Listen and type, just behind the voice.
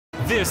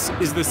This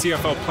is the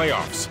CFL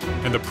playoffs,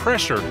 and the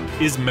pressure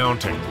is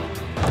mounting.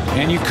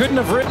 And you couldn't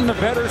have written a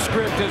better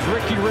script as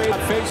Ricky Ray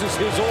faces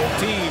his old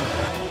team.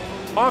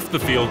 Off the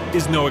field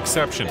is no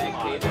exception.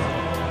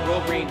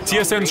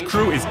 TSN's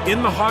crew is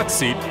in the hot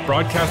seat,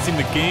 broadcasting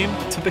the game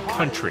to the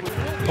country.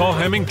 Paul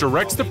Hemming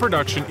directs the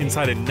production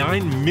inside a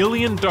 $9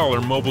 million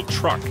mobile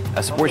truck.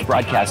 A sports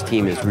broadcast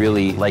team is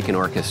really like an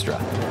orchestra.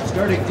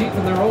 Starting deep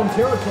in their own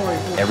territory.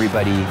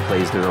 Everybody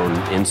plays their own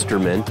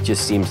instrument. It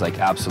just seems like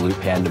absolute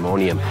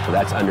pandemonium.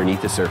 That's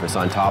underneath the surface.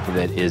 On top of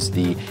it is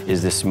the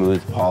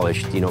smooth,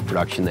 polished,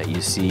 production that you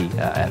see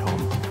at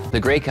home. The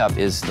Grey Cup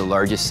is the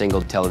largest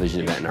single television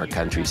event in our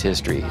country's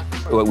history.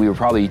 We were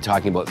probably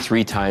talking about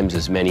 3 times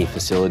as many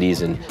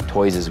facilities and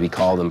toys, as we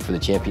call them, for the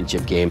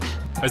championship game.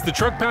 As the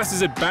truck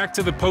passes it back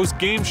to the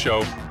post-game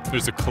show,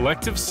 there's a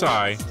collective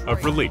sigh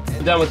of relief.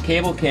 I'm done with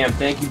cable cam,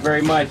 thank you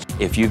very much.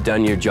 If you've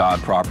done your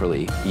job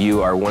properly,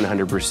 you are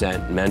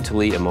 100%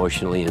 mentally,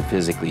 emotionally, and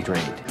physically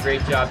trained.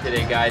 Great job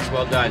today, guys,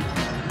 well done.